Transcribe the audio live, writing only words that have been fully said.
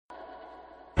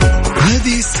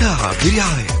هذه الساعة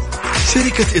برعاية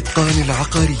شركة إتقان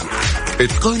العقارية،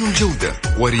 إتقان الجودة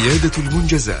وريادة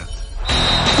المنجزات.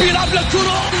 بيلعب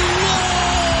للكرة،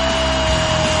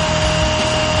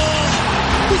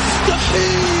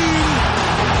 مستحيل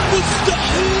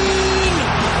مستحيل،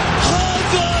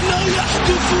 هذا لا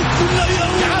يحدث كل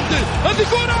يوم. يعدل هذه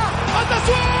كرة،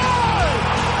 التسويق،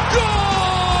 جول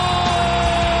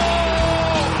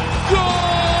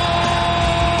جول،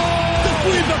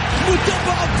 تسويبة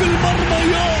متابعة في المرمى،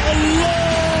 يا الله.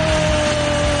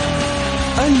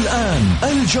 الآن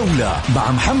الجولة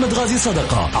مع محمد غازي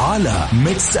صدقة على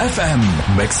ميكس اف ام.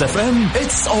 ميكس اف ام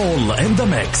it's all in the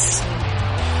mix.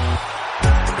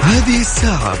 هذه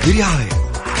الساعة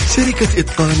برعاية شركة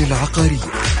إتقان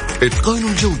العقارية،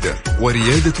 إتقان الجودة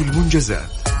وريادة المنجزات.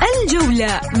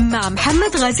 الجولة مع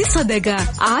محمد غازي صدقة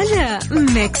على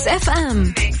ميكس اف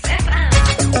ام.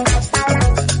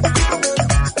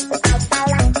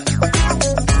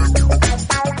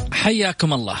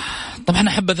 حياكم الله. طبعا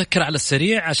أحب أذكر على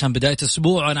السريع عشان بداية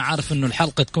أسبوع، وأنا عارف أنه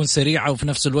الحلقة تكون سريعة وفي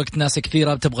نفس الوقت ناس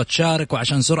كثيرة بتبغى تشارك،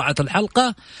 وعشان سرعة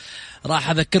الحلقة راح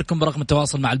أذكركم برقم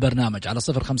التواصل مع البرنامج على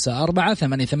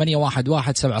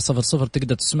 0548811700.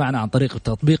 تقدر تسمعنا عن طريق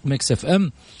تطبيق ميكس اف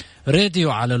ام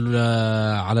راديو على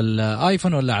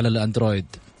الآيفون ولا على الأندرويد.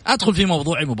 أدخل في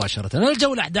موضوعي مباشرة.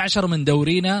 الجولة 11 من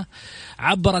دورينا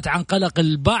عبرت عن قلق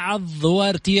البعض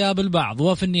وارتياب البعض،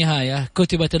 وفي النهاية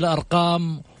كتبت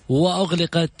الأرقام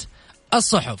وأغلقت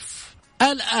الصحف.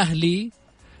 الأهلي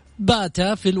بات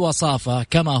في الوصافة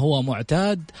كما هو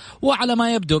معتاد، وعلى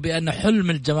ما يبدو بأن حلم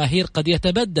الجماهير قد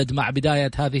يتبدد مع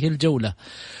بداية هذه الجولة،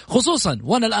 خصوصا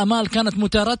وأن الآمال كانت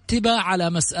مترتبة على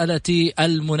مسألة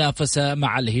المنافسة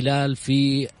مع الهلال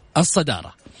في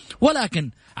الصدارة. ولكن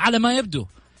على ما يبدو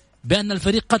بأن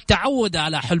الفريق قد تعود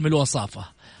على حلم الوصافة.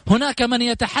 هناك من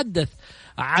يتحدث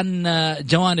عن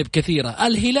جوانب كثيرة.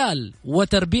 الهلال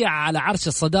وتربيع على عرش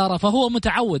الصدارة، فهو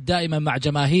متعود دائما مع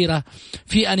جماهيره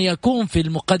في أن يكون في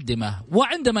المقدمة،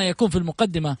 وعندما يكون في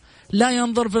المقدمة لا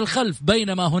ينظر في الخلف،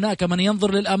 بينما هناك من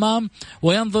ينظر للأمام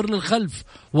وينظر للخلف،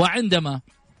 وعندما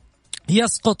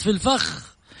يسقط في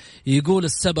الفخ يقول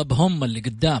السبب هم اللي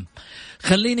قدام.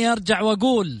 خليني أرجع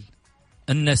وأقول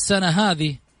أن السنة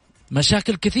هذه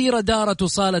مشاكل كثيرة دارت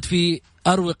وصالت في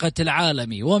أروقة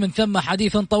العالمي، ومن ثم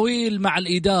حديث طويل مع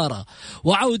الإدارة،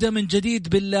 وعودة من جديد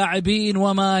باللاعبين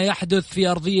وما يحدث في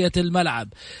أرضية الملعب.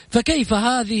 فكيف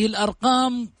هذه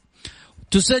الأرقام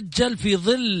تسجل في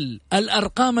ظل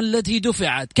الأرقام التي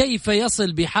دفعت؟ كيف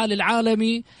يصل بحال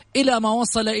العالمي إلى ما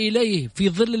وصل إليه في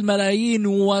ظل الملايين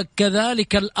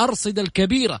وكذلك الأرصدة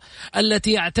الكبيرة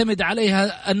التي يعتمد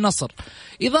عليها النصر؟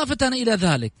 إضافة إلى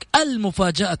ذلك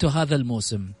المفاجأة هذا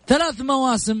الموسم، 3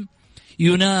 مواسم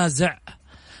ينازع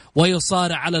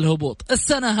ويصارع على الهبوط.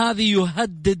 السنة هذه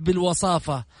يهدد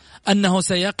بالوصافة أنه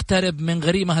سيقترب من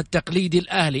غريمه التقليدي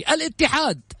الأهلي.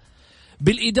 الاتحاد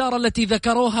بالإدارة التي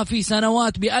ذكروها في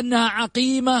سنوات بأنها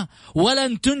عقيمة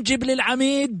ولن تنجب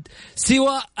للعميد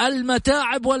سوى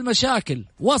المتاعب والمشاكل،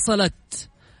 وصلت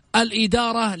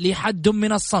الإدارة لحد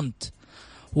من الصمت،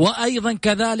 وأيضا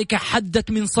كذلك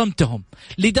حدت من صمتهم،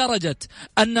 لدرجة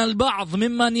أن البعض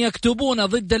ممن يكتبون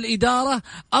ضد الإدارة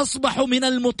أصبحوا من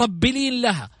المطبلين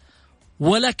لها.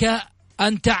 ولك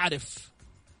أن تعرف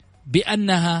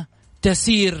بأنها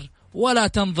تسير ولا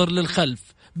تنظر للخلف،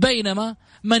 بينما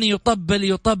من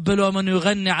يطبل ومن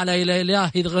يغني على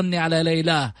إله يغني على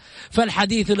إله.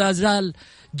 فالحديث لا زال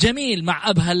جميل مع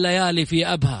أبها الليالي في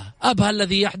أبها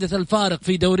الذي يحدث الفارق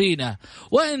في دورينا.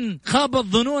 وإن خابت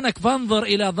ظنونك فانظر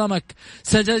إلى ضمك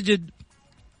ستجد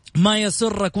ما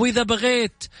يسرك، وإذا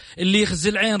بغيت اللي يخزي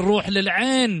العين روح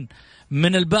للعين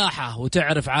من الباحة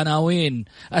وتعرف عناوين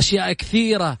أشياء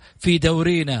كثيرة في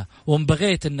دورينا. وإن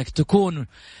بغيت أنك تكون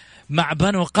مع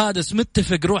بنو قادس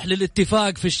متفق روح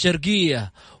للاتفاق في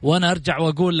الشرقية. وأنا أرجع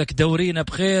وأقول لك دورينا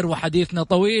بخير وحديثنا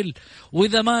طويل،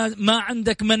 وإذا ما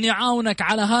عندك من يعاونك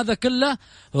على هذا كله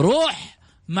روح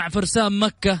مع فرسان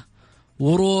مكة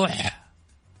وروح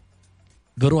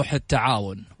بروح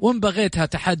التعاون. وإن بغيتها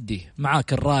تحدي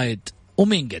معاك الرايد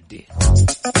ومين قدي.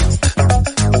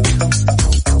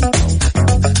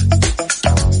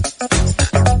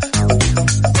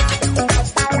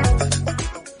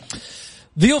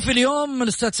 ضيوف اليوم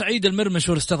الأستاذ سعيد المرمش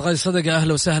والأستاذ غازي صدقة.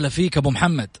 أهلا وسهلا فيك أبو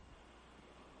محمد.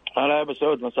 هلا يا أبو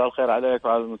سعود، مساء الخير عليك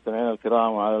وعلى المستمعين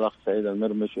الكرام وعلى الأخ سعيد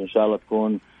المرمش، وإن شاء الله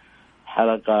تكون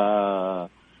حلقة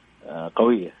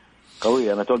قوية.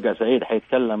 أنا أتوقع سعيد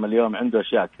حيتكلم اليوم، عنده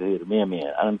أشياء كثير 100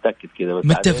 أنا متأكد كذا.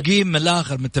 متفقين من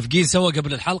الآخر، متفقين سوا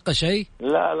قبل الحلقة شيء؟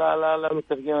 لا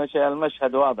متفقين شيء.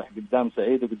 المشهد واضح قدام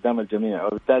سعيد وقدام الجميع،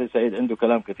 وبالتالي سعيد عنده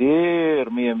كلام كثير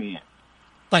 100.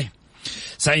 طيب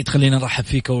سعيد خلينا نرحب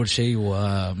فيك أول شيء،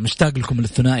 ومشتاق لكم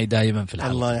الثنائي دائما في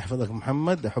الحلقة. الله يحفظك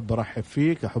محمد، أحب أرحب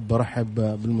فيك، أحب أرحب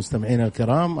بالمستمعين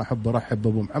الكرام، أحب أرحب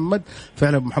بأبو محمد.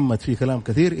 فعلا أبو محمد في كلام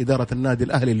كثير. إدارة النادي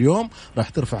الأهلي اليوم راح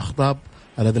ترفع خطاب،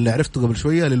 هذا اللي عرفته قبل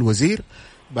شوية، للوزير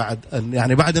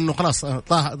بعد انه خلاص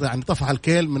يعني طفح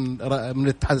الكيل من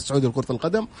الاتحاد السعودي لكرة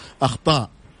القدم، اخطاء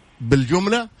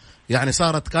بالجملة. يعني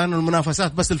صارت كانوا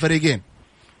المنافسات بس الفريقين،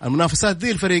 المنافسات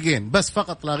دي الفريقين بس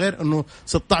فقط لا غير، انه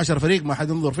 16 فريق ما حد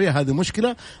ينظر فيها. هذه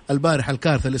مشكله. البارح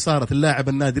الكارثه اللي صارت، اللاعب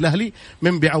النادي الاهلي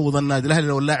من بيعوض النادي الاهلي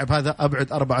لو اللاعب هذا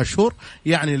ابعد 4 شهور؟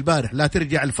 يعني البارح لا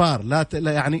ترجع الفار، لا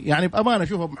يعني بامانه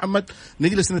شوف ابو محمد،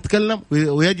 نجلس نتكلم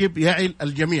ويجب يعي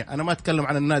الجميع. انا ما اتكلم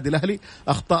عن النادي الاهلي،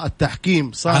 اخطاء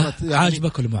التحكيم صارت. يعني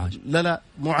عاجبك ولا مو عاجبك؟ لا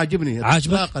مو عاجبني.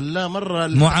 عاجبك؟ لا مره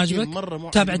مو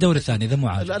عاجبك. تابع دوري ثاني اذا مو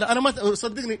عاجبك. لا انا ما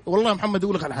صدقني والله محمد،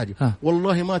 اقول لك على حاجه،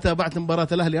 والله ما تابعت مباراه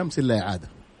الاهلي امس الا اعاده.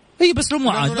 اي بس لو مو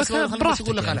عاجبك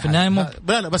براحتك يعني. في النهايه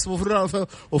لا بس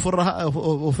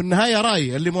وفي النهايه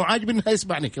رايي اللي مو عاجبني انه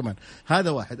يسمعني كمان. هذا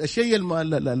واحد. الشيء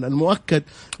المؤكد،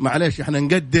 معليش احنا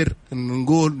نقدر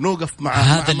نقول نوقف مع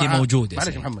هذا اللي موجود.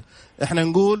 معليش محمد، احنا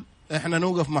نقول احنا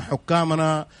نوقف مع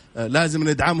حكامنا، لازم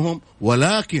ندعمهم،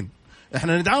 ولكن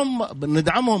احنا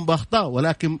ندعمهم باخطاء.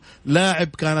 ولكن لاعب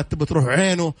كانت بتروح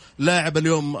عينه، لاعب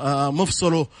اليوم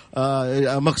مفصله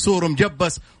مكسور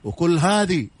مجبس، وكل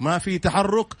هذه ما في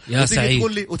تحرك يا سعيد.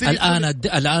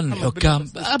 الان الحكام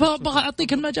ابغى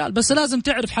اعطيك المجال، بس لازم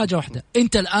تعرف حاجه واحده،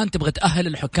 انت الان تبغى تاهل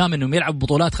الحكام انهم يلعبوا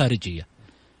بطولات خارجيه،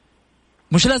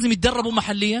 مش لازم يتدربوا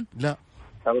محليا. لا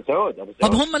أبو سعود.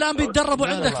 طب هم الآن بيتدربوا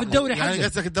عندك في الدوري حقك، يعني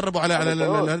قصدك يتدربوا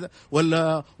على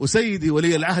ولا وسيدي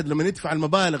ولي العهد لما ندفع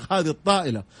المبالغ هذه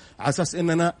الطائلة على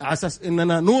أساس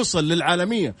إننا نوصل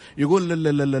للعالمية، يقول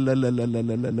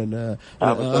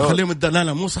خليهم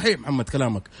لا مو صحيح محمد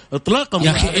كلامك إطلاقا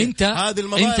يا أخي. أنت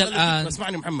الآن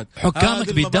اسمعني محمد،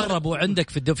 حكامك بيتدربوا عندك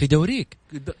في دوريك.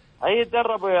 أي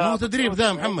تدربوا يا مو تدريب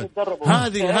ذا محمد.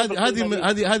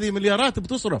 هذه مليارات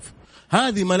بتصرف،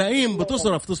 هذه ملايين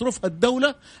تصرفها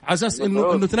الدولة على أساس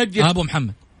إنه تنجح. أبو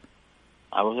محمد،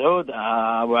 أبو سعود،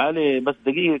 أبو علي، بس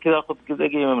دقيقة كذا، أخذ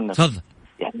دقيقة منك. تفضل.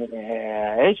 يعني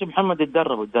إيش محمد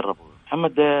يتدربوا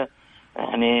محمد،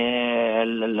 يعني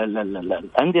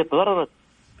الأندية تضررت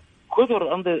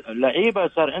كثر، لعيبة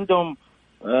صار عندهم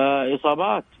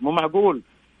إصابات، مو معقول.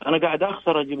 أنا قاعد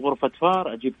أخسر، أجيب غرفة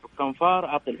فار، أجيب حكام فار،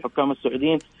 أعطي الحكام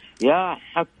السعوديين. يا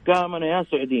حكامنا يا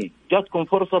سعوديين، جاتكم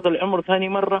فرصة العمر ثاني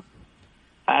مرة.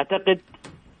 أعتقد،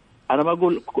 أنا ما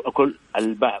أقول كل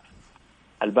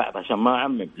البعض عشان ما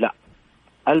أعمم، لا،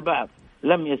 البعض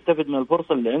لم يستفد من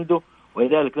الفرصة اللي عنده،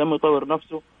 ولذلك لم يطور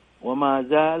نفسه، وما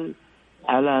زال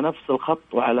على نفس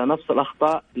الخط وعلى نفس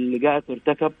الأخطاء اللي قاعد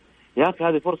ترتكب. يا أخي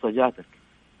هذه فرصة جاتك،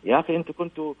 يا أخي أنتوا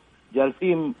كنتوا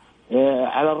جالسين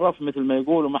على الرف مثل ما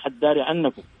يقولوا، ما حد داري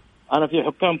عنكم. أنا في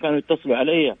حكام كانوا يتصلوا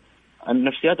علي،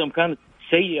 نفسياتهم كانت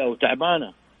سيئة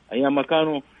وتعبانة أيام ما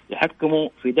كانوا يحكموا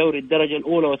في دوري الدرجة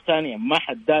الأولى والثانية، ما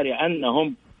حد داري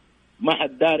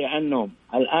عنهم.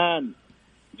 الآن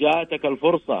جاتك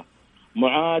الفرصة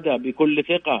معادة بكل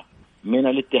ثقة من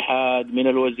الاتحاد، من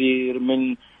الوزير،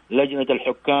 من لجنة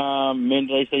الحكام، من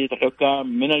رئيس لجنة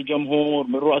الحكام، من الجمهور،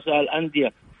 من رؤساء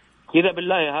الأندية. كذا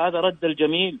بالله هذا رد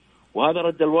الجميل، وهذا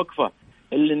رد الوقفة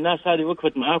اللي الناس هذه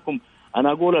وقفت معاكم.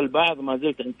 أنا أقول البعض، ما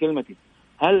زلت عند كلمتي،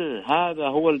 هل هذا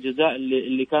هو الجزاء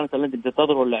اللي كانت التي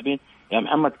تنتظره اللاعبين؟ يا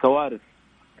محمد، كوارث،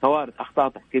 أخطاء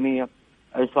تحكيمية،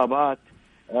 إصابات،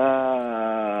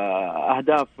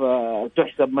 أهداف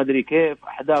تحسب مدري كيف،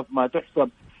 أهداف ما تحسب،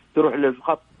 تروح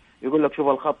للخط يقول لك شوف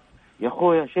الخط. يا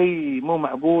أخويا شيء مو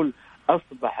معقول.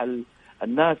 أصبح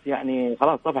الناس يعني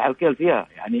خلاص طفح الكيل فيها.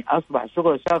 يعني أصبح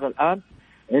الشغل الشاغل الآن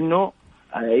إنه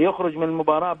يخرج من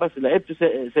المباراة بس لعبته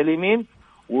سليمين،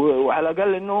 وعلى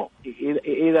الأقل إنه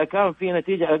إذا كان في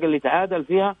نتيجة على الأقل يتعادل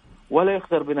فيها ولا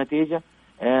يخسر بنتيجة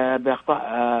بأخطاء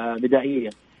بدائية.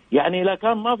 يعني إذا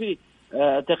كان ما في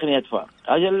تقنية فار،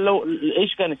 أجل لو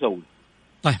إيش كان يسوي؟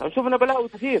 طيب شوفنا بلاوي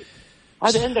كثير.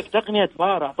 هذا عندك تقنية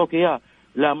فار أعطوك إياه،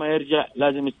 لا ما يرجع،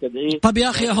 لازم يستدعيه. طب يا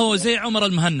أخي، هو زي عمر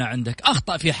المهنا عندك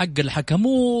أخطأ في حق الحكم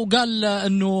وقال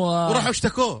إنه وراحوا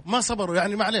اشتكوه، ما صبروا.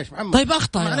 يعني معليش محمد، طيب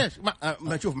أخطأ، معليش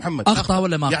ما شوف محمد، أخطأ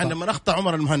ولا ما أخطأ؟ يعني لما أخطأ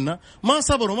عمر المهنا ما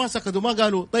صبروا، ما سكتوا، ما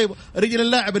قالوا طيب رجل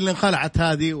اللاعب اللي انخلعت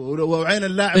هذه وعين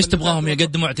اللاعب. إيش تبغاهم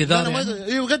يقدموا اعتذار؟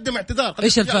 يقدم اعتذار.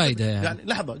 إيش الفائدة يعني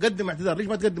لحظة، قدم اعتذار. ليش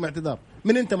ما تقدم اعتذار؟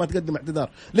 من أنت ما تقدم اعتذار؟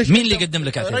 ليش؟ مين اللي يقدم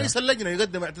لك اعتذار؟ رئيس اللجنة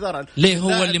يقدم اعتذار. ليه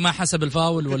هو اللي ما حسب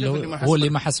الفاول ولا هو اللي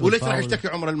ما حسب الفاول؟ وليش راح يشتكي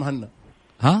عمر المهنا؟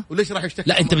 ها وليش راح يشتكي؟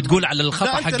 لا انت بتقول على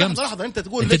الخطا حق امس. لحظه انت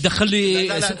تقول انت تدخل لي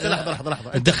لحظه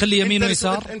تدخل لي يمين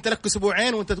ويسار. انت لك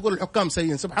اسبوعين وانت تقول الحكام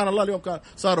سيئين. سبحان الله اليوم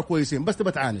صاروا كويسين بس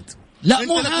تبى تعاند. لا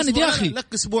مو عاند يا اخي. لك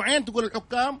اسبوعين تقول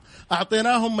الحكام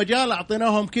اعطيناهم مجال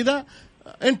اعطيناهم كذا.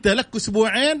 انت لك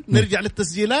اسبوعين نرجع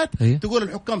للتسجيلات تقول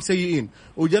الحكام سيئين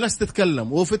وجلست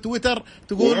تتكلم وفي تويتر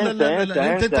تقول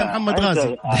انت محمد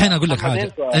غازي. الحين اقول لك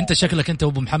حاجه انت شكلك انت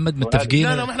وابو محمد متفقين.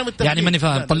 لا ما احنا متفقين. يعني ماني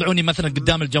فاهم. طلعوني مثلا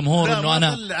قدام الجمهور انه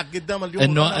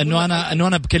انا انه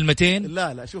انا بكلمتين.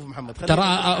 لا شوف محمد ترى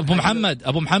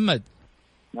ابو محمد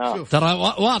ترى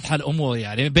واضحه الامور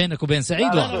يعني بينك وبين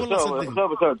سعيد.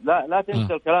 لا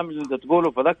تنسى الكلام اللي انت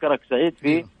تقوله فذكرك سعيد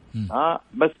فيه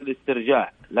بس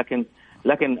الاسترجاع.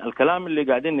 لكن الكلام اللي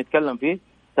قاعدين نتكلم فيه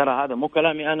ترى هذا مو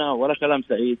كلامي أنا ولا كلام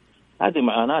سعيد. هذه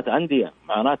معاناة أندية،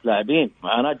 معاناة لاعبين،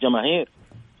 معاناة جماهير.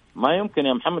 ما يمكن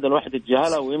يا محمد الواحد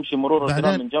يتجاهلها ويمشي مرور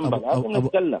الكرام من جنبه.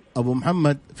 نتكلم أبو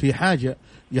محمد في حاجة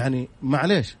يعني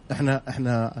معليش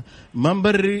احنا ما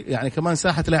نبري يعني كمان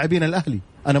ساحة لاعبين الأهلي.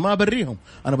 أنا ما أبريهم،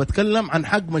 أنا بتكلم عن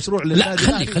حق مشروع للنادي.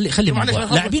 لا خلي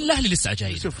لاعبين الأهلي لسه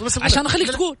جايين عشان أخليك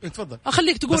تقول.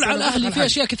 أخليك تقول على الأهلي في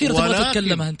أشياء كثيرة تبغى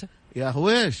تتكلمها أنت. يا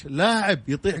هويش لاعب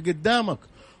يطيح قدامك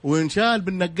وينشال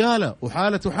بالنقالة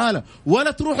وحالته حالة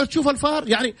ولا تروح تشوف الفار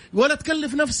يعني ولا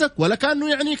تكلف نفسك ولا كأنه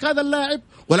يعنيك هذا اللاعب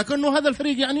ولا كأنه هذا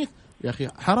الفريق يعنيك. يا أخي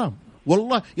حرام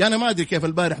والله. يعني ما أدري كيف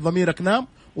البارح ضميرك نام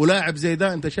ولاعب زي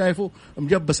ده أنت شايفه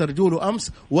مجبس رجوله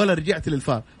أمس ولا رجعت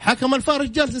للفار. حكم الفار إيش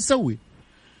جالس تسوي؟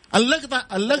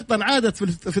 اللقطة انعادت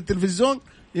في التلفزيون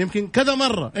يمكن كذا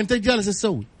مرة. أنت إيش جالس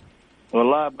تسوي؟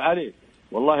 والله علي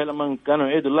والله لما كانوا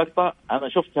يعيدوا اللقطة أنا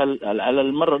شفتها على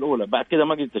المرة الأولى. بعد كده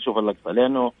ما قدرت أشوف اللقطة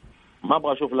لأنه ما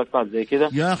أبغى أشوف لقطات زي كده.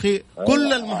 يا أخي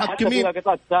كل المحكمين حتى في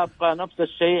لقطات سابقة نفس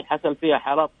الشيء حصل فيها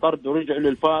حالات طرد ورجعوا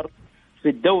للفار في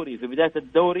الدوري. في بداية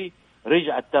الدوري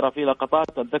رجعت ترى في لقطات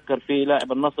أتذكر في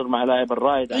لاعب النصر مع لاعب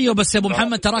الرائد. أيوة بس يا أبو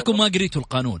محمد تراكم ما قريتوا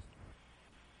القانون.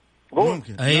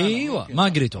 ممكن. أيوة ما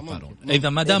قريتوا القانون. إذا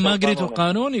ما دام ما قريتوا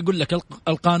القانون يقول لك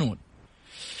القانون.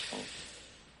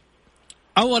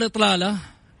 أول إطلالة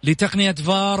لتقنية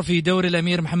فار في دوري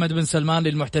الأمير محمد بن سلمان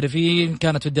للمحترفين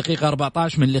كانت في الدقيقة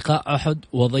 14 من لقاء أحد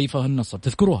وضيفه النصر.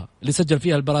 تذكروها اللي سجل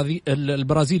فيها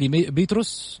البرازيلي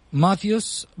بيتروس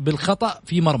ماثيوس بالخطأ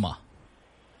في مرمى.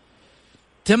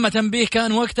 تم تنبيه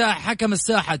كان وقتها حكم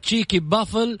الساحة تشيكي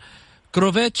بافل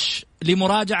كروفيتش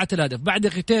لمراجعة الهدف بعد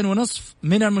 2.5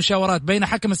 من المشاورات بين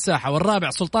حكم الساحة والرابع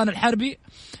سلطان الحربي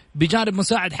بجانب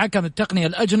مساعد حكم التقنية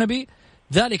الأجنبي،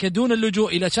 ذلك دون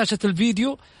اللجوء إلى شاشة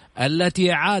الفيديو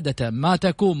التي عادة ما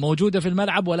تكون موجودة في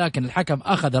الملعب، ولكن الحكم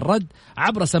أخذ الرد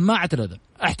عبر سماعة الأذن.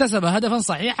 احتسب هدفا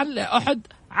صحيحا لأحد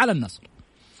على النصر.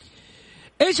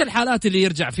 إيش الحالات اللي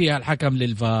يرجع فيها الحكم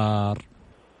للفار؟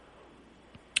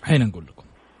 حين نقول لكم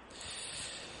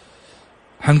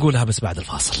حنقولها بس بعد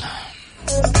الفاصل.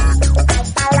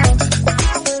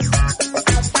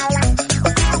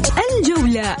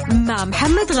 الجولة مع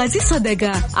محمد غازي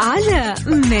صدقة على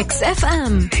ميكس اف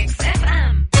ام.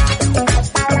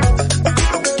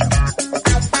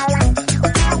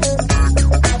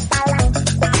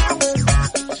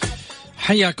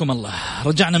 حياكم الله.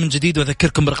 رجعنا من جديد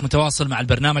وأذكركم برقم التواصل مع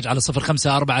البرنامج على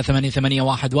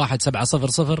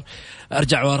 0548811700.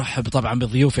 أرجع وأرحب طبعا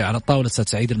بضيوفي على الطاولة الأستاذ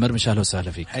سعيد المرمش. أهلا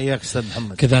وسهلا فيك. حياك أستاذ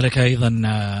محمد. كذلك أيضا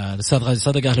الأستاذ غازي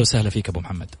صدقة. أهلا وسهلا فيك أبو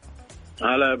محمد.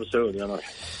 هلا أبو سعود يا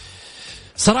مرحبا.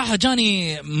 صراحة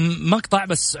جاني مقطع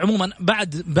بس عموما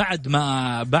بعد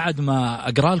ما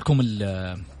أقرأ لكم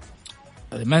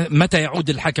متى يعود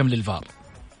الحكم للفار.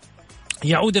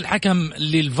 يعود الحكم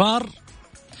للفار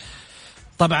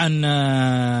طبعا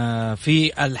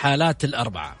في الحالات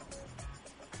 4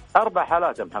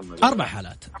 حالات يا محمد. 4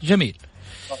 حالات. جميل.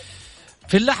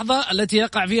 في اللحظة التي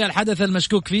يقع فيها الحدث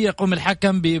المشكوك فيه يقوم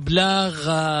الحكم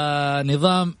بإبلاغ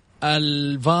نظام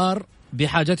الفار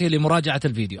بحاجته لمراجعة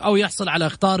الفيديو أو يحصل على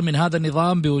اخطار من هذا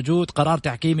النظام بوجود قرار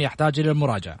تحكيمي يحتاج إلى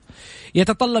المراجعة.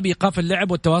 يتطلب إيقاف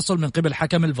اللعب والتواصل من قبل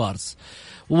حكم الفارس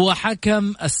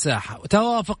وحكم الساحة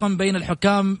توافقا بين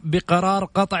الحكام بقرار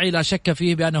قطعي لا شك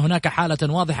فيه بأن هناك حالة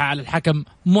واضحة على الحكم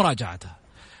مراجعتها.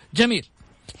 جميل.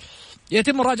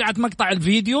 يتم مراجعة مقطع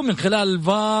الفيديو من خلال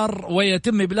الفار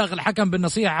ويتم إبلاغ الحكم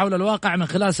بالنصيحة حول الواقع من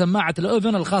خلال سماعة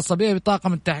الأذن الخاصة به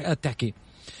بطاقم التحكيم.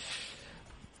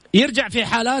 يرجع في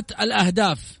حالات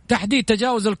الأهداف تحديد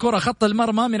تجاوز الكرة خط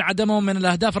المرمى من عدمه من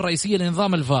الأهداف الرئيسية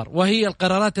لنظام الفار، وهي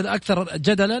القرارات الأكثر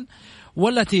جدلا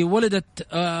والتي ولدت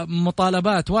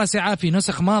مطالبات واسعة في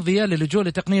نسخ ماضية للجوء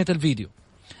لتقنية الفيديو.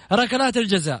 ركلات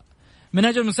الجزاء من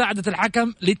أجل مساعدة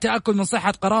الحكم للتأكد من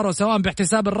صحة قراره سواء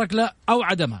باحتساب الركلة أو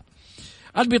عدمها.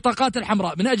 البطاقات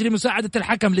الحمراء من أجل مساعدة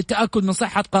الحكم للتأكد من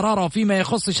صحة قراره فيما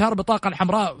يخص إشهار البطاقة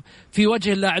الحمراء في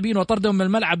وجه اللاعبين وطردهم من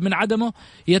الملعب من عدمه.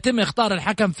 يتم اختار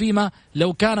الحكم فيما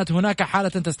لو كانت هناك حالة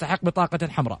تستحق بطاقة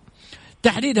حمراء.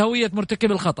 تحديد هوية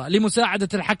مرتكب الخطأ لمساعدة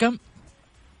الحكم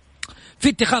في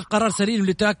اتخاذ قرار سليم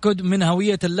للتأكد من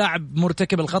هوية اللاعب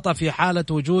مرتكب الخطأ في حالة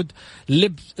وجود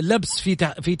لبس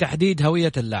في تحديد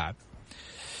هوية اللاعب.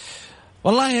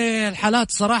 والله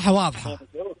الحالات صراحة واضحة.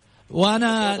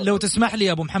 وأنا لو تسمح لي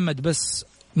يا أبو محمد بس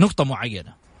نقطة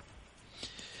معينة.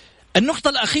 النقطة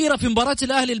الأخيرة في مباراة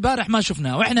الأهلي البارح ما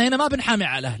شفناها، وإحنا هنا ما بنحامي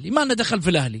على الأهلي، ما ندخل في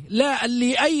الأهلي، لا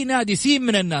اللي أي نادي سين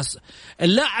من الناس.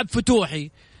 اللاعب فتوحي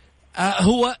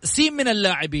هو سين من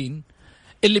اللاعبين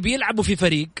اللي بيلعبوا في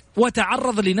فريق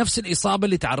وتعرض لنفس الإصابة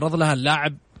اللي تعرض لها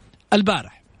اللاعب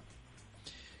البارح.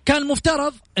 كان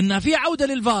مفترض أنها في عودة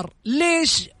للفار.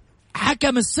 ليش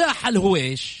حكم الساحة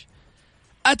الهويش؟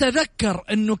 أتذكر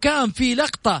أنه كان في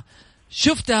لقطة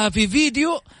شفتها في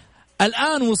فيديو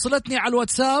الآن وصلتني على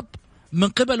الواتساب من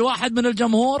قبل واحد من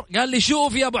الجمهور، قال لي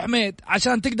شوف يا أبو حميد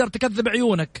عشان تقدر تكذب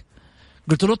عيونك.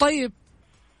 قلت له طيب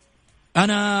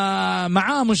أنا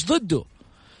معاه مش ضده.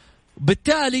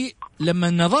 بالتالي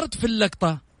لما نظرت في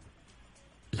اللقطة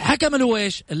الحكم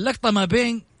الهويش اللقطة ما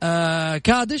بين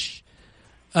كادش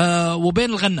وبين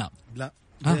الغنام، لا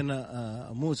بين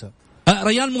موسى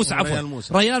ريال موسى، عفوا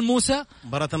ريال موسى،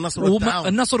 مباراة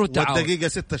النصر والتعاون والدقيقة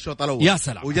 6 الشوط الأول. يا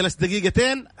سلام. وجلس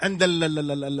دقيقتين عند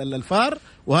الفار،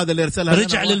 وهذا اللي يرسلها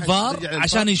رجع للفار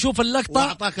عشان يشوف اللقطة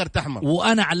وأعطاه كرت أحمر.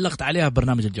 وأنا علقت عليها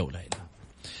ببرنامج الجولة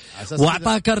هنا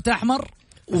وأعطاه كرت أحمر،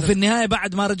 وفي النهاية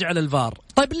بعد ما رجع للفار.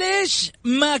 طيب ليش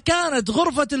ما كانت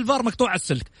غرفة الفار مقطوع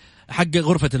السلك حق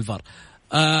غرفة الفار؟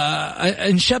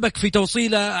 انشبك في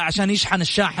توصيله عشان يشحن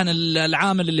الشاحن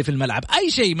العامل اللي في الملعب.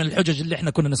 أي شيء من الحجج اللي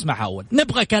احنا كنا نسمعها أول.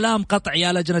 نبغى كلام قطع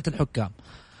يا لجنة الحكام.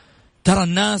 ترى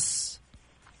الناس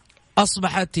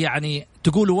أصبحت يعني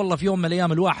تقول والله في يوم من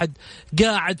الأيام الواحد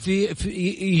قاعد في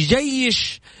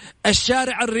يجيش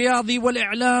الشارع الرياضي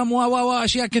والإعلام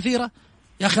وأشياء كثيرة.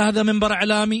 يا أخي هذا منبر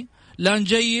إعلامي، لا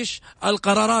نجيش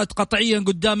القرارات قطعيا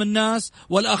قدام الناس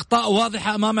والأخطاء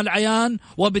واضحة أمام العيان،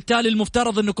 وبالتالي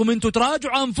المفترض أنكم أنتم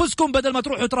تراجعوا أنفسكم بدل ما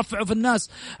تروحوا ترفعوا في الناس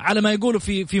على ما يقولوا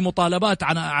في مطالبات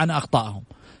عن أخطائهم.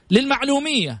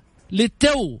 للمعلومية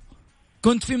للتو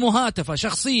كنت في مهاتفة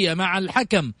شخصية مع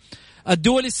الحكم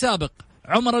الدولي السابق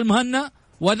عمر المهنا،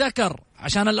 وذكر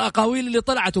عشان الأقاويل اللي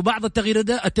طلعت وبعض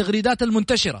التغريدات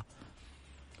المنتشرة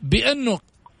بأنه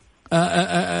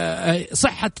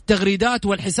صحة التغريدات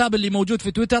والحساب اللي موجود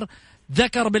في تويتر،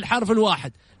 ذكر بالحرف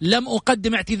الواحد لم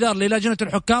أقدم اعتذار للجنة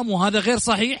الحكام، وهذا غير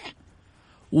صحيح،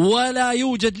 ولا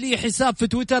يوجد لي حساب في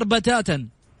تويتر بتاتا،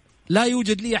 لا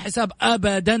يوجد لي حساب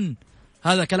أبدا.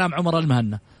 هذا كلام عمر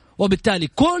المهنا. وبالتالي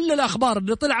كل الأخبار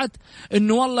اللي طلعت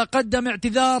إنه والله قدم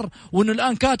اعتذار وإنه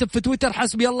الآن كاتب في تويتر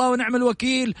حسبي الله ونعم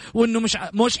الوكيل وإنه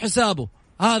مش حسابه،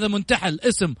 هذا منتحل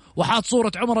اسم وحاط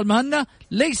صورة عمر المهنا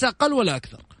ليس أقل ولا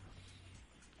أكثر.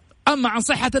 أما عن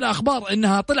صحة الأخبار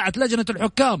إنها طلعت لجنة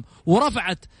الحكام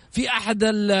ورفعت في أحد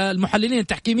المحللين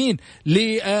التحكيميين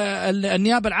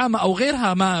للنيابة العامة أو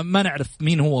غيرها، ما نعرف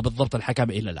مين هو بالضبط الحكم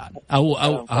إلى الآن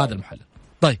أو هذا المحلل.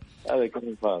 طيب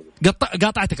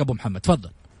قاطعتك أبو محمد، تفضل.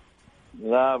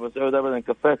 لا بس عود أبدا،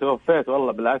 كفيت ووفيت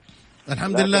والله بالعكس.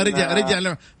 الحمد لله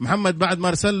رجع محمد بعد ما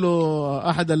ارسل له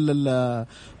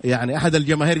احد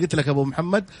الجماهير. قلت لك ابو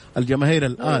محمد الجماهير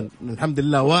الان الحمد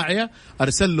لله واعيه.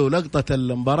 ارسل له لقطه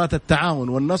مباراه التعاون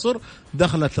والنصر،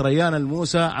 دخلت ريان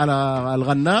الموسى على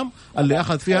الغنام اللي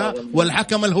اخذ فيها،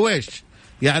 والحكم الهويش.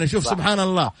 يعني شوف سبحان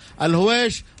الله،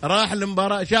 الهويش راح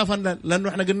المباراة شاف لأنه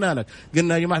احنا قلنا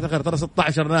يا جماعة الخير ترى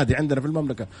 16 نادي عندنا في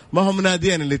المملكة، ما هم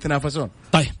ناديين اللي يتنافسون.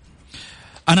 طيب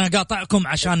أنا قاطعكم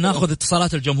عشان ناخذ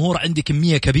اتصالات الجمهور، عندي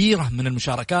كمية كبيرة من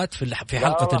المشاركات في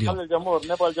حلقة اليوم. خلي الجمهور،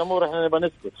 نبغى الجمهور، احنا نبغى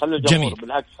نسكت. خلي الجمهور جميل.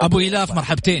 بالعكس. أبو إلاف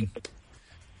مرحبتين.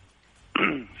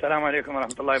 السلام عليكم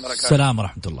ورحمة الله وبركاته. السلام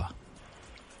ورحمة الله.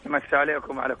 مساء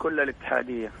عليكم على كل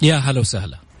الاتحادية. يا هلا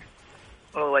وسهلا.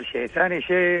 أول شيء، ثاني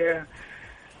شيء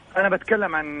أنا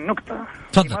بتكلم عن نقطة.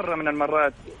 تفضل. مرة من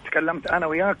المرات تكلمت أنا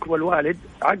وياك والوالد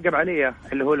عقب علي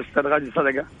اللي هو الأستاذ غازي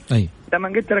صدقة. أي. لما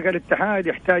قلت لك الاتحاد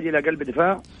يحتاج إلى قلب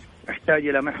دفاع، يحتاج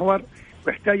إلى محور،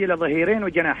 ويحتاج إلى ظهيرين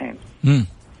وجناحين.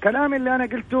 كلامي اللي أنا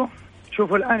قلته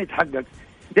شوفوا الآن يتحقق.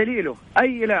 دليله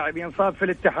أي لاعب ينصاب في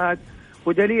الاتحاد،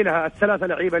 ودليلها الثلاثة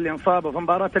لعيبة اللي انصابوا في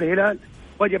مباراة الهلال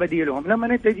وجب بديلهم. لما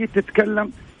أنت جيت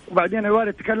تتكلم وبعدين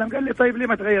الوالد تكلم قال لي طيب ليه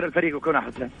ما تغير الفريق ويكون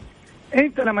أحسن؟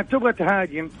 أنت لما تبغى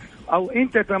تهاجم أو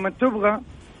أنت لما تبغى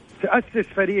تأسس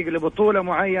فريق لبطولة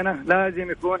معينة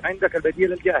لازم يكون عندك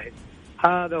البديل الجاهز.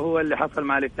 هذا هو اللي حصل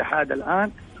مع الاتحاد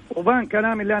الآن، وبان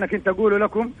كلامي اللي أنا كنت أقوله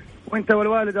لكم وأنت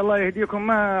والوالد الله يهديكم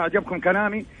ما عجبكم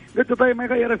كلامي، قلت طيب ما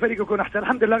يغير الفريق يكون أحسن.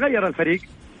 الحمد لله غير الفريق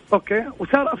أوكي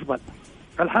وصار أفضل،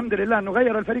 الحمد لله أنه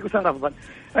غير الفريق وصار أفضل.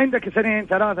 عندك 2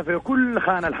 3 في كل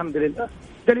خانة الحمد لله.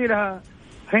 دليلها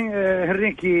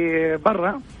هنريكي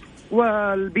برا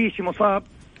والبيشي مصاب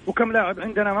وكم لاعب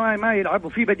عندنا ما يلعب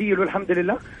وفي بديل والحمد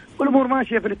لله، والأمور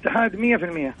ماشية في الاتحاد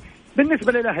 100%.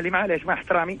 بالنسبة للأهلي معليش مع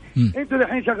احترامي انتوا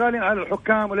الحين شغالين على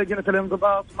الحكام ولجنة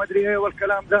الانضباط وما ادري ايه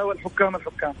والكلام ده والحكام.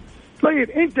 طيب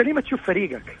انت ليه ما تشوف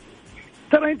فريقك؟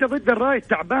 ترى انت ضد الرايد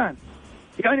تعبان.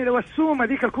 يعني لو السومة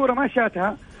ذيك الكورة ما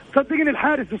شاتها صدقني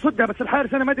الحارس يصدها، بس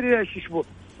الحارس انا ما ادري ايش يشبه،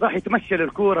 راح يتمشى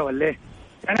للكورة ولا ايه؟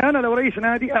 يعني انا لو رئيس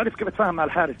نادي اعرف كيف اتفاهم مع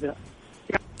الحارس ده.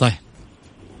 طيب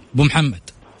ابو محمد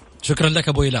شكرا لك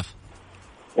ابو إلاف.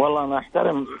 والله انا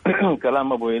احترم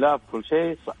كلام ابو إلاف كل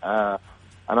شيء،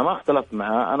 انا ما اختلفت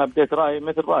معه، انا بديت رايي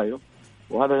مثل رايه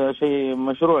وهذا شيء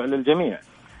مشروع للجميع،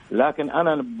 لكن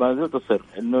انا ما زلت اصر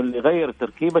انه اللي غير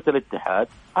تركيبة الاتحاد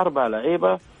 4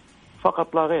 لعيبة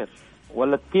فقط لا غير،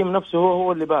 ولا التيم نفسه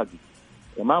هو اللي باقي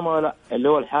تمام ولا لا، اللي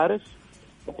هو الحارس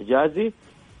حجازي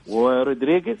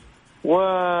ورودريغيز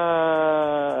واللاعب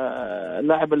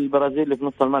البرازيلي اللي في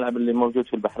نص الملعب اللي موجود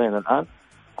في البحرين الآن.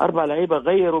 4 لعيبة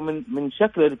غيروا من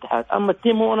شكل الاتحاد، أما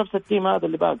التيم هو نفس التيم هذا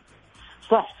اللي باقي.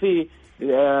 صح في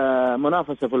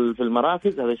منافسة في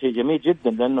المراكز، هذا شيء جميل جدا،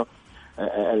 لأنه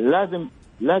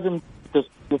لازم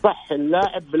تصح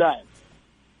اللاعب بلاعب،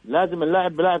 لازم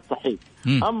اللاعب بلاعب صحيح.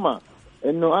 أما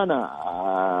إنه أنا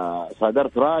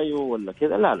صادرت رأيه ولا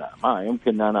كذا، لا ما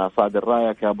يمكن أنا صادر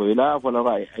رأيك يا أبو إلاف ولا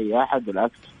رأي أي أحد،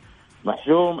 بالعكس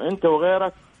محشوم أنت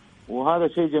وغيرك، وهذا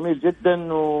شيء جميل جدا.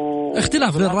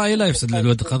 اختلاف للرأي لا يفسد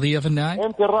للود قضية في النهاية.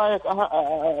 يمكن رأيك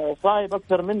صايب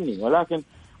أكثر مني، ولكن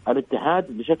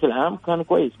الاتحاد بشكل عام كان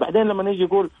كويس. بعدين لما نيجي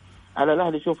يقول على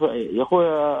الأهلي، شوف يا أخوي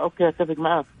أوكي أتفق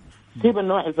معاك، سيب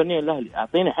النواحي الفنية الأهلي،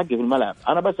 أعطيني حقي في الملعب.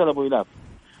 أنا بسأل أبو إلاف،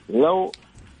 لو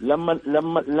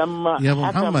لما يا أبو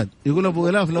محمد يقول أبو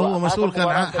إلاف لو هو مسؤول كان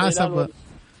حاسب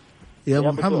يا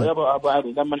أبو محمد يا أبو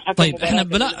علي لما الحكم. طيب إحنا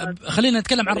خلينا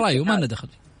نتكلم عن رأيه وما ندخل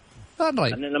عن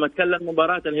رأيه. يعني لما اتكلم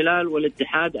مباراة الهلال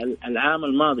والاتحاد العام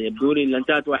الماضي يبدو لي اللي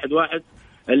انتهت 1-1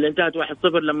 اللي انتهت 1-0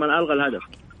 لما ألغى الهدف،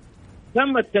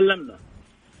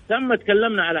 ثم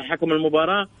تكلمنا على حكم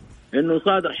المباراة انه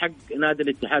صادر حق نادي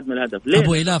الاتحاد من الهدف. ليه؟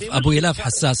 ابو إلاف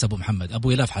حساس ابو محمد،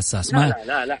 ابو إلاف حساس.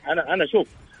 لا انا شوف،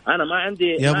 انا ما عندي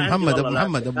يا ابو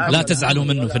محمد لا تزعلوا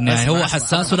منه في النهاية، هو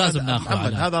حساس ولازم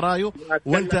ناخذه. هذا رايه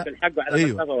وانت الحق على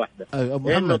مسافة واحدة.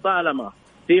 انه طالما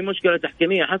في مشكلة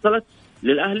تحكيمية حصلت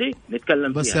للأهلي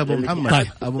نتكلم بس فيها. يا أبو محمد طيب.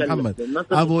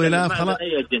 أبو إلاف خلاص،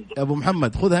 أبو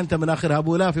محمد خذها أنت من آخرها.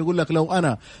 أبو إلاف يقول لك لو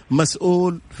أنا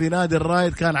مسؤول في نادي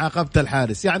الرايد كان عاقبت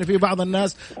الحارس. يعني في بعض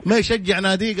الناس ما يشجع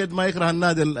نادي قد ما يكره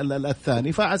النادي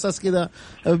الثاني، فأساس كذا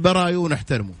برايه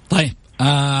ونحترمه. طيب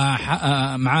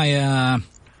معايا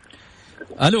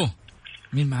ألو،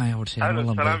 مين معايا أول شيء؟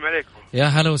 السلام عليكم. يا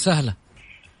هلا وسهلا.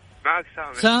 معك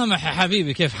سامح يا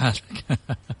حبيبي، كيف حالك؟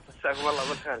 مساكم الله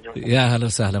بالخير. يا هلا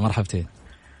وسهلا، مرحبتين.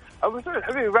 أبو سعود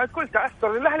حبيبي، بعد كل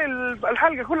تعثر الأهلي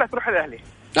الحلقة كلها تروح الأهلي.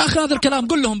 يا أخي هذا الكلام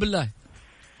قل لهم بالله.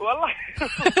 والله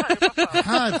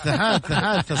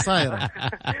حادثة صايرة،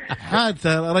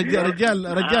 حادثة رجال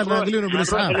ناقلينه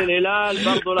بالإسعاف. الهلال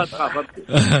برضو لا تخاف.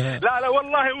 لا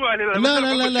والله مو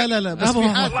لا بس في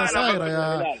حادثة صايرة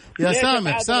يا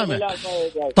سامح.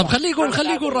 طب خليه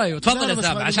يقول رأيه. تفضل يا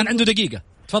سامح عشان عنده دقيقة.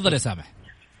 تفضل يا سامح.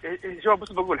 شوف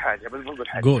بس بقول حاجة.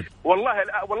 قول.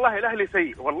 والله الأهلي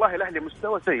سيء، والله الأهلي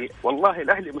مستوى سيء، والله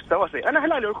الأهلي مستوى سيء. أنا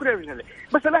هلالي والكل من هلالي،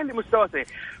 بس الأهلي مستوى سيء.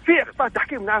 في أخطاء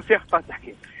تحكيم، نعم في أخطاء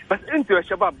تحكيم، بس أنتوا يا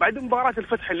شباب بعد مباراة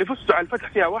الفتح اللي فزتوا على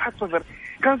الفتح فيها 1-0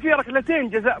 كان في ركلتين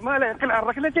جزاء ما لا يقل عن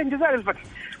ركلتين جزاء للفتح،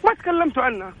 ما تكلمتوا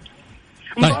عنها.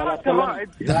 مباراة الرائد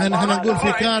دحين احنا نقول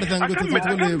في كارثة.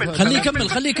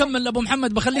 خليه يكمل أبو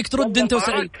محمد، بخليك ترد أنت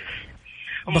وسعيد.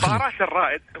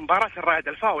 مباراة الرائد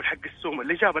الفاول حق السوم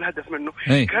اللي جاب الهدف منه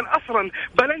كان أصلا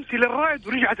بلنتي للرائد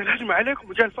ورجعت الهجمة عليكم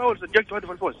وجاء الفاول سجلتوا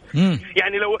هدف الفوز.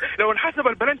 يعني لو انحسب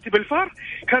البلنتي بالفار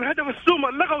كان هدف السوم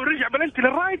اللغة ورجع بلنتي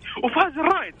للرائد وفاز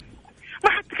الرائد. ما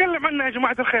حد تكلم عنها يا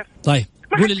جماعة الخير. طيب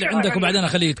قول اللي عندك وبعدين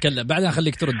خليه يتكلم، بعدين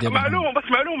خليك ترد.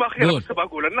 معلومة أخيرة بس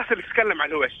بقول الناس اللي تتكلم عن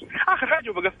الهويش آخر حاجة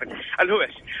وبقفل.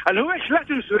 الهويش لا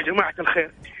تنسوا يا جماعة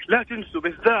الخير، لا تنسوا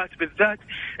بالذات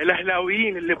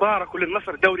الأهلاويين اللي باركوا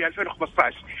للنصر دوري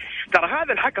 2015. ترى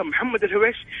هذا الحكم محمد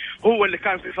الهويش هو اللي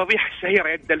كان في الفضيحة الشهيرة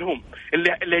يد الهوم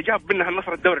اللي جاب منها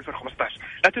النصر الدوري 2015.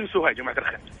 لا تنسوها يا جماعة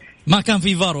الخير. ما كان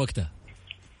في فار وقتها.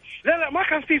 لا ما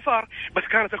كان في فار، بس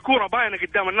كانت الكورة باينة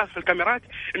قدام الناس في الكاميرات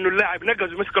انه اللاعب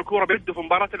نقز ومسك الكورة بيده في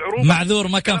مباراة العروض. معذور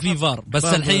ما كان في فار،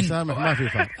 بس الحين سامح ما في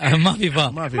فار. ما كان في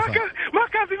فار،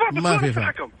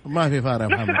 ما في فار يا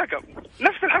محمد.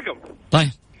 نفس الحكم. طيب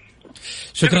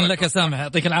شكرا لك يا سامح،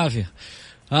 يعطيك العافية.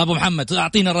 أبو محمد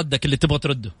أعطينا ردك اللي تبغى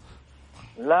ترده.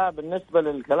 لا بالنسبة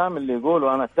للكلام اللي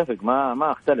يقوله أنا أتفق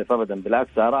ما أختلف أبدا،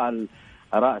 بالعكس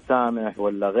آراء سامح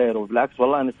ولا غيره، بالعكس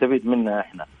والله نستفيد منها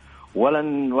إحنا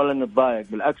ولا نتضايق،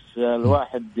 بالعكس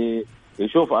الواحد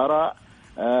يشوف آراء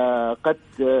قد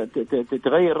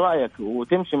تغير رأيك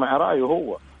وتمشي مع رأيه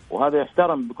هو، وهذا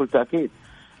يحترم بكل تأكيد.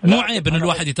 مو عيب إن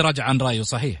الواحد يتراجع عن رأيه،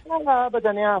 صحيح؟ لا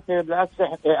أبدا يا أخي، بالعكس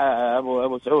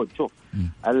أبو سعود، شوف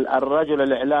الرجل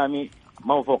الإعلامي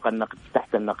ما هو فوق النقد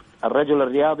تحت النقد، الرجل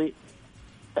الرياضي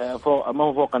ما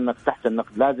هو فوق النقد تحت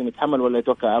النقد، لازم يتحمل ولا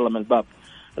يتوكل على الله من الباب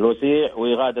الوسيع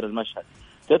ويغادر المشهد.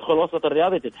 تدخل وسط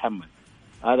الرياضي تتحمل،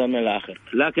 هذا من الآخر.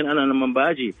 لكن أنا لما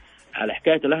باجي على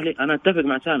حكاية الأهلي أنا أتفق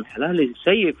مع سامح، الأهلي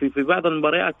سيء في بعض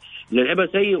المباريات اللي لعبها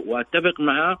سيء، وأتفق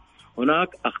معه هناك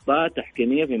أخطاء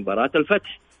تحكيمية في مباراة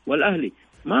الفتح والأهلي،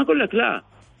 ما أقول لك لا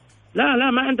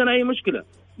ما عندنا أي مشكلة،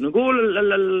 نقول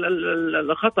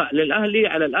الخطأ للأهلي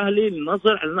على الأهلي،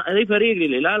 النصر على أي فريق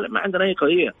للهلال، ما عندنا أي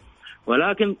قضية.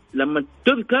 ولكن لما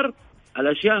تذكر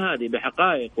الأشياء هذه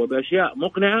بحقائق وبأشياء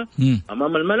مقنعة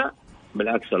أمام الملأ،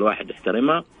 بالعكس الواحد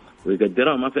يحترمها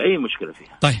ويقدرها وما في أي مشكلة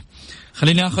فيها. طيب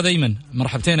خليني أخذ أيمن.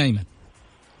 مرحبتين أيمن.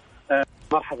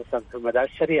 مرحبا أستاذ محمد. على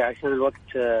السريع عشان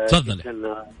الوقت. تفضل.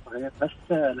 بس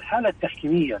الحالة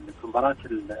التحكيمية في مباراة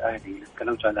الأهلي اللي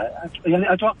تكلمت عنها،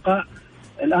 يعني أتوقع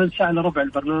الآن ساعة إلا ربع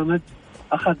البرنامج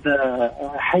أخذ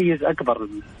حيز أكبر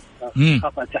من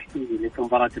خطأ تحكيمي في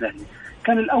مباراة الأهلي.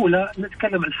 كان الأولى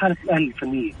نتكلم عن حالة الأهلي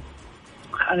الفنية،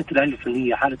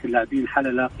 حالة اللاعبين، حالة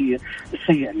اللاعبية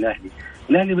السيئة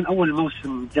الأهلي من أول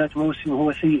موسم جات موسم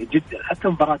هو سيء جدا، حتى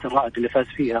مباراة الرائد اللي فاز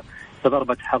فيها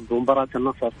بضربة حظ ومباراة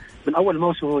النصر من أول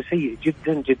موسم هو سيء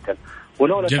جدا جدا،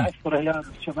 ولولا تعثر هلال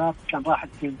الشباب كان راح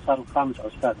التيم صار الخامس أو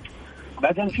السادس.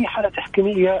 بعدين في حالة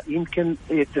تحكيمية يمكن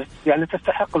يعني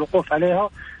تستحق الوقوف عليها،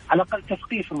 على الأقل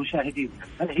تثقيف المشاهدين.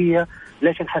 هل هي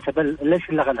ليش انحسب، ليش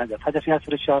لغى الهدف، هدف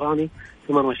ياسر الشهراني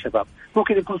في مرمى الشباب؟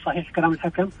 ممكن يكون صحيح كلام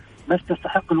الحكم، بس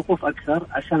تستحق الوقوف أكثر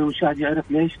عشان المشاهد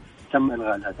يعرف ليش تم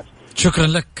إلغاء الهدف. شكرا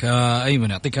لك أيمن،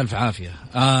 يعطيك ألف عافية.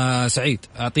 سعيد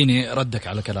أعطيني ردك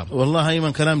على كلام. والله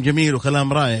أيمن كلام جميل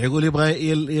وكلام رائع، يقول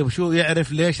يبغى شو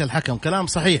يعرف ليش الحكم، كلام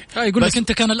صحيح. يقول لك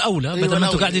أنت كان الأولى بدل ما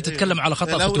أنتوا قاعدين تتكلم على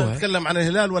خطأ فتوى. تتكلم عن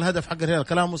الهلال والهدف حق الهلال،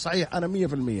 كلامه صحيح، أنا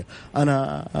 100%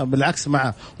 أنا بالعكس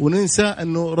معه. وننسى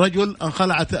أنه رجل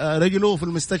انخلعت رجله في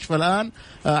المستشفى الآن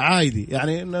عادي،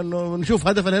 يعني إنه نشوف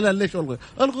هدف الهلال ليش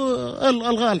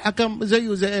ألغى الحكم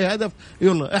زيه زي أي هدف.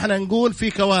 يلا إحنا نقول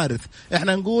في كوارث،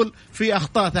 إحنا نقول في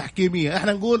أخطاء تحكيمية،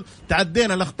 إحنا نقول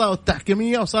تعدينا الأخطاء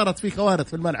التحكيمية وصارت في كوارث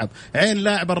في الملعب. عين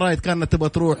لاعب الرايد كانت تبغى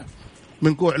تروح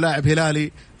من كوع لاعب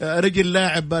هلالي، رجل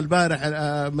لاعب البارح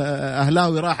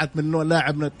أهلاوي راحت من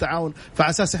لاعب من التعاون،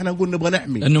 فعساس إحنا نقول نبغى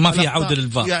نحمي إنه ما في عودة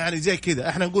للفار، يعني زي كذا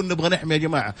إحنا نقول نبغى نحمي يا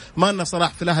جماعة. ما لنا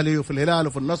صلاح في الأهلي وفي الهلال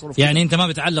وفي النصر وفي يعني أنت ما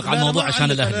بتعلق على الموضوع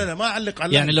عشان الأهلي؟ لا ما أعلق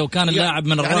على يعني لو كان اللاعب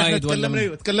من الرايد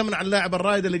ولا تكلمنا عن لاعب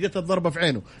الرايد اللي جت الضربة في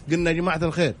عينه، قلنا يا جماعة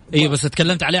الخير بس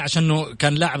تكلمت عليه عشان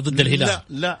كان لاعب ضد الهلال.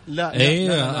 لا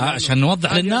عشان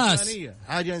نوضح للناس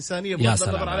حاجة إنسانية. يا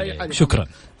سلام، شكرا.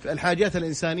 الحاجات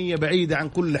الإنسانية بعيدة عن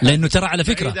كل حاجة، لأنه ترى على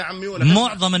فكرة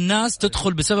معظم الناس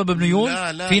تدخل بسبب ميول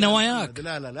في نواياك.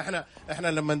 لا احنا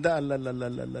لما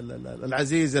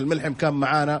العزيز الملحم كان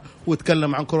معانا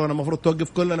وتكلم عن كورونا المفروض توقف،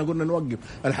 كلنا قلنا نوقف.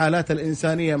 الحالات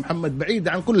الإنسانية محمد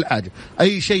بعيدة عن كل حاجة،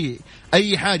 أي شيء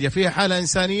أي حاجة فيها حالة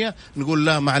إنسانية نقول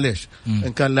لا معليش.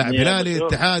 إن كان لاعب هلالي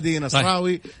اتحادي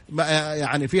نصراوي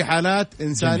يعني في حالات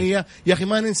إنسانية. يا أخي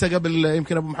ما ننسى قبل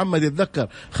يمكن أبو محمد يتذكر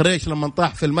خريش لما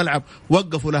طاح في الملعب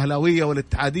وقفوا الأهلاوية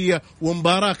والاتحادية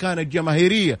ومباراة كانت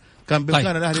جماهيرية كان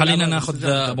بإمكان الأهلي. خلينا ناخذ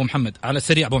أبو محمد على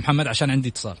السريع. أبو محمد عشان عندي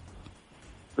اتصال.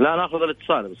 لا ناخذ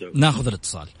الاتصال. ناخذ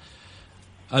الاتصال.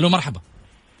 ألو مرحبا.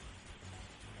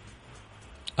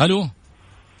 ألو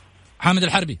حامد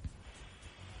الحربي،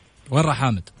 وين راح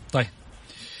حامد؟ طيب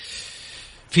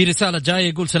في رسالة جاية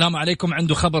يقول السلام عليكم،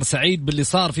 عنده خبر سعيد باللي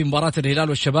صار في مباراة الهلال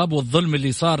والشباب والظلم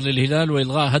اللي صار للهلال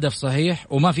وإلغاء هدف صحيح،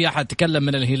 وما في أحد تكلم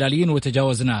من الهلاليين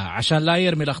وتجاوزناها عشان لا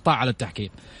يرمي الأخطاء على التحكيم.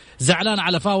 زعلان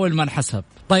على فاول ما انحسب.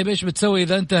 طيب إيش بتسوي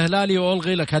إذا أنت هلالي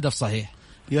وألغي لك هدف صحيح؟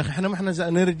 يا أخي إحنا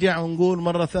نرجع ونقول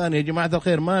مرة ثانية يا جماعة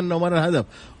الخير، ما أنه مرة الهدف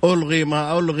ألغي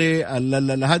ما ألغي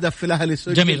الهدف في الأهلي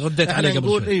السجن. جميل، رديت عليه قبل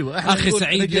شوي. أيوة أخي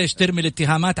سعيد ليش ترمي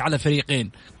الاتهامات على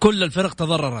فريقين؟ كل الفرق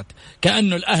تضررت،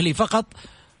 كأنه الأهلي فقط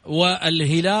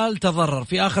والهلال تضرر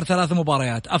في آخر 3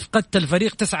 مباريات، أفقدت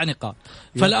الفريق 9 نقاط.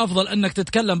 فالأفضل أنك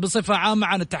تتكلم بصفة عامة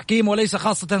عن التحكيم وليس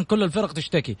خاصة كل الفرق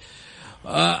تشتكي.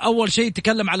 أول شيء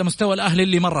تكلم على مستوى الأهلي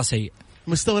اللي مرة سيء،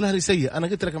 مستوى الاهلي سيء. انا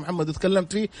قلت لك يا محمد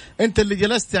وتكلمت فيه، انت اللي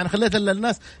جلست يعني خليت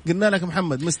الناس. قلنا لك يا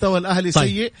محمد مستوى الاهلي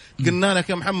سيء. قلنا لك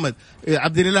يا محمد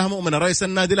عبد الاله مؤمن رئيس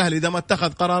النادي الاهلي اذا ما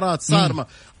اتخذ قرارات صارمه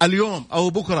اليوم او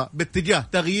بكره باتجاه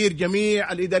تغيير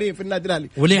جميع الاداريين في النادي الاهلي.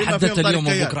 وليه حددت اليوم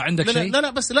وبكره؟ عندك شيء؟ لا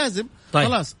بس لازم. طيب.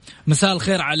 خلاص. مساء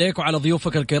الخير عليك وعلى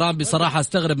ضيوفك الكرام. بصراحه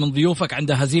استغرب من ضيوفك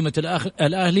عند هزيمه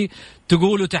الاهلي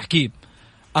تقولوا تحكيم.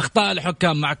 اخطاء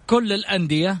الحكام مع كل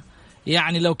الانديه،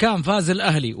 يعني لو كان فاز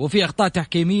الأهلي وفي أخطاء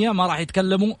تحكيمية ما راح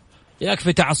يتكلموا،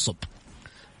 يكفي تعصب.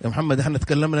 يا محمد احنا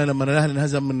تكلمنا لما الأهلي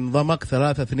انهزم من ضمك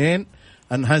 3-2،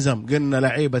 انهزم قلنا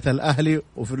لعيبة الأهلي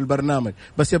وفي البرنامج،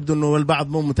 بس يبدو انه البعض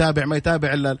مو متابع، ما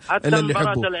يتابع الا اللي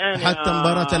يحبه. حتى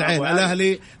مباراة العين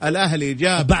الأهلي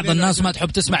جاب بعض الناس ما تحب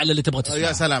تسمع اللي تبغى تسمع.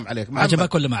 يا سلام عليك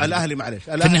عجبك ولا ما الأهلي معلش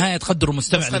في النهاية تقدروا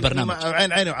مستمع للبرنامج.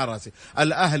 عيني وعلى راسي.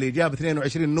 الأهلي جاب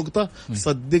 22 نقطة،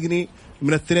 صدقني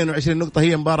من 22 نقطة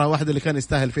هي مباراة واحدة اللي كان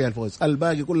يستاهل فيها الفوز،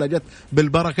 الباقي كلها جت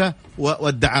بالبركة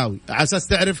والدعاوي. على أساس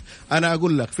تعرف أنا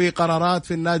أقول لك في قرارات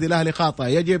في النادي الأهلي خاطئة،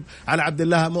 يجب على عبد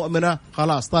الله مؤمنة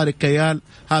خلاص طارق كيال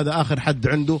هذا آخر حد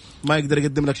عنده، ما يقدر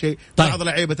يقدم لك شيء. طيب. بعض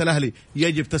لعيبة الأهلي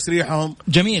يجب تسريحهم.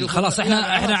 جميل خلاص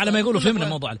احنا على ما يقولوا فهمنا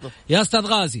الموضوع. يا أستاذ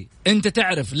غازي أنت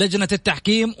تعرف لجنة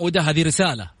التحكيم وده هذه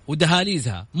رسالة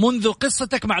ودهاليزها منذ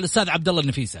قصتك مع الأستاذ عبد الله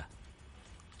النفيسة.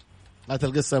 هات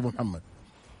القصة يا أبو محمد.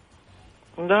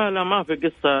 لا ما في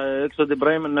قصة. يقصد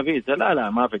إبراهيم النفيسة؟ لا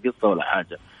ما في قصة ولا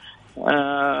حاجة.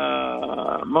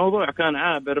 موضوع كان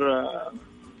عابر،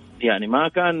 يعني ما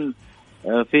كان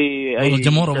في أي.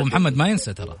 الجمهور أبو محمد ما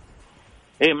ينسى ترى.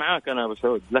 إيه معاك أنا أبو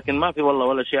سعود، لكن ما في والله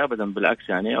ولا شيء أبدا، بالعكس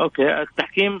يعني. أوكي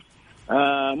التحكيم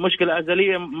مشكلة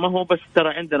أزلية، ما هو بس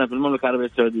ترى عندنا في المملكة العربية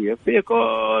السعودية، في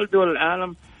كل دول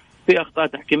العالم في أخطاء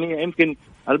تحكيمية، يمكن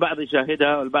البعض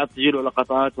يشاهدها والبعض تجيله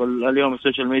لقطات، واليوم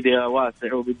السوشيال ميديا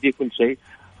واسع وبيدي كل شيء،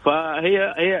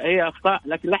 فهي أخطاء.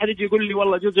 لكن لا حد يجي يقول لي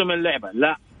والله جزء من اللعبة،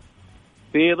 لا،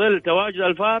 في ظل تواجد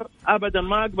الفار أبدا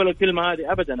ما أقبل الكلمة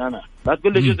هذه أبدا. أنا لا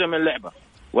تقول لي جزء من اللعبة،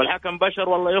 والحكم بشر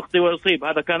والله يخطي ويصيب،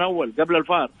 هذا كان أول قبل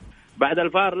الفار. بعد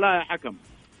الفار لا يا حكم،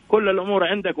 كل الأمور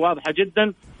عندك واضحة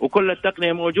جدا وكل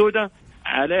التقنية موجودة،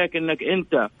 عليك أنك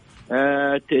أنت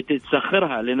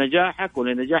تسخرها لنجاحك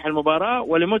ولنجاح المباراة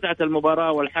ولمتعة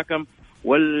المباراة والحكم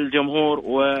والجمهور،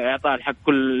 وإعطاء الحق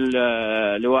كل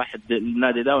لواحد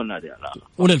النادي ده والنادي لا.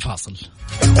 وللفاصل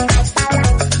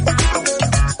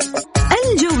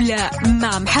الجولة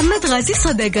مع محمد غازي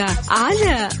صدقة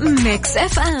على ميكس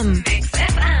اف ام.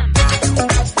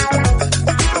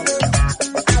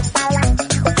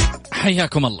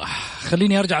 حياكم الله.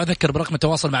 خليني أرجع أذكر برقم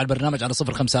التواصل مع البرنامج على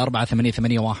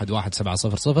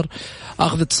 0548811700.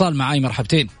 أخذ اتصال معاي.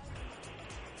 مرحبتين.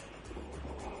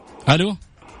 ألو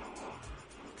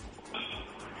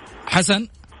حسن.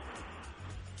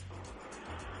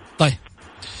 طيب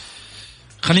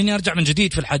خليني أرجع من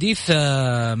جديد في الحديث.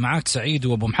 معاك سعيد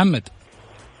وأبو محمد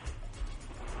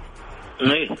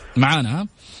معانا.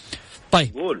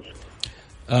 طيب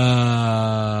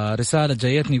رسالة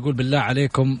جايتني يقول بالله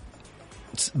عليكم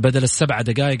بدل 7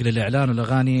 دقائق للإعلان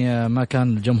والأغاني ما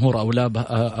كان الجمهور أولى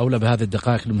بهذه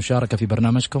الدقائق للمشاركة في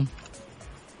برنامجكم.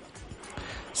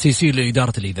 سي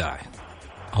لإدارة الإذاعة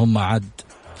هم عاد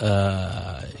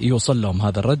يوصل لهم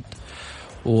هذا الرد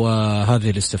وهذه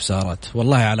الاستفسارات.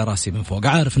 والله على رأسي من فوق.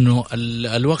 عارف أنه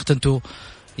الوقت أنتوا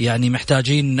يعني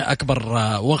محتاجين أكبر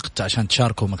وقت عشان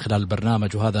تشاركوا من خلال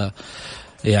البرنامج، وهذا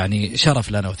يعني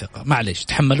شرف لنا وثقة. معليش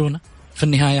تحملونا، في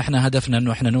النهاية احنا هدفنا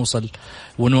انه احنا نوصل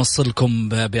ونوصلكم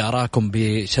بآراءكم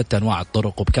بشتى انواع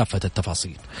الطرق وبكافة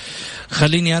التفاصيل.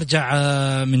 خليني ارجع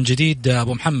من جديد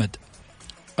ابو محمد.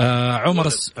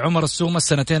 عمر السومة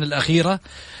السنتين الأخيرة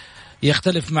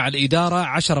يختلف مع الإدارة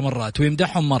 10 مرات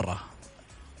ويمدحهم مرة.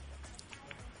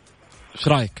 ايش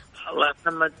رايك؟ الله يا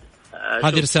محمد،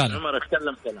 هذه رسالة.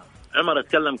 عمر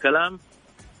اتكلم كلام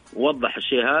ووضح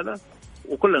الشيء هذا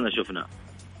وكلنا شفناه.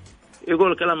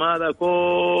 يقول الكلام هذا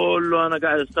كله أنا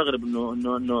قاعد أستغرب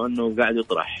إنه قاعد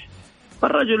يطرح.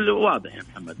 فالرجل واضح يا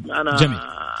محمد.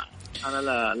 أنا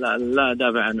لا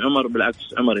دافع عن عمر، بالعكس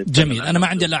عمر جميل. أنا ما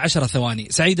عندي إلا 10 ثواني.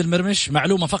 سعيد المرمش،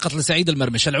 معلومة فقط لسعيد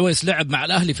المرمش، العويس لعب مع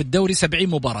الأهلي في الدوري 70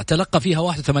 مباراة، تلقى فيها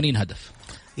 81 هدف.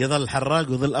 يظل حراق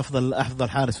ويظل أفضل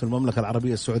حارس في المملكة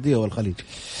العربية السعودية والخليج.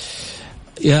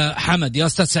 يا حمد، يا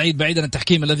أستاذ سعيد، بعيدا عن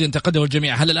التحكيم الذي انتقده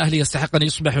الجميع، هل الأهلي يستحق أن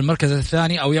يصبح في المركز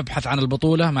الثاني أو يبحث عن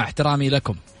البطولة؟ مع احترامي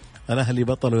لكم. الأهلي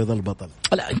بطل ويظل بطل.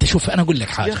 لا أنت شوف، أنا أقول لك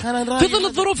حاجة، في ظل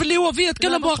الظروف اللي هو فيها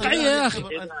تكلم بواقعية يا أخي.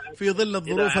 في ظل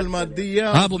الظروف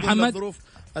المادية أبو محمد،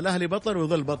 الأهلي بطل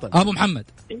ويظل بطل. أبو محمد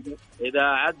إذا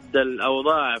عد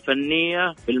الأوضاع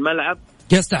فنية في الملعب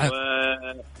يستحق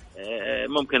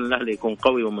ممكن الأهلي يكون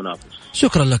قوي ومنافس.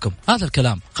 شكرا لكم. هذا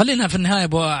الكلام خلينا في النهاية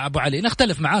أبو علي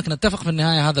نختلف معاك نتفق في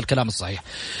النهاية، هذا الكلام الصحيح.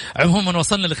 عموما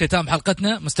وصلنا لختام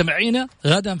حلقتنا مستمعينا،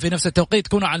 غدا في نفس التوقيت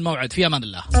كونوا على الموعد. في أمان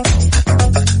الله.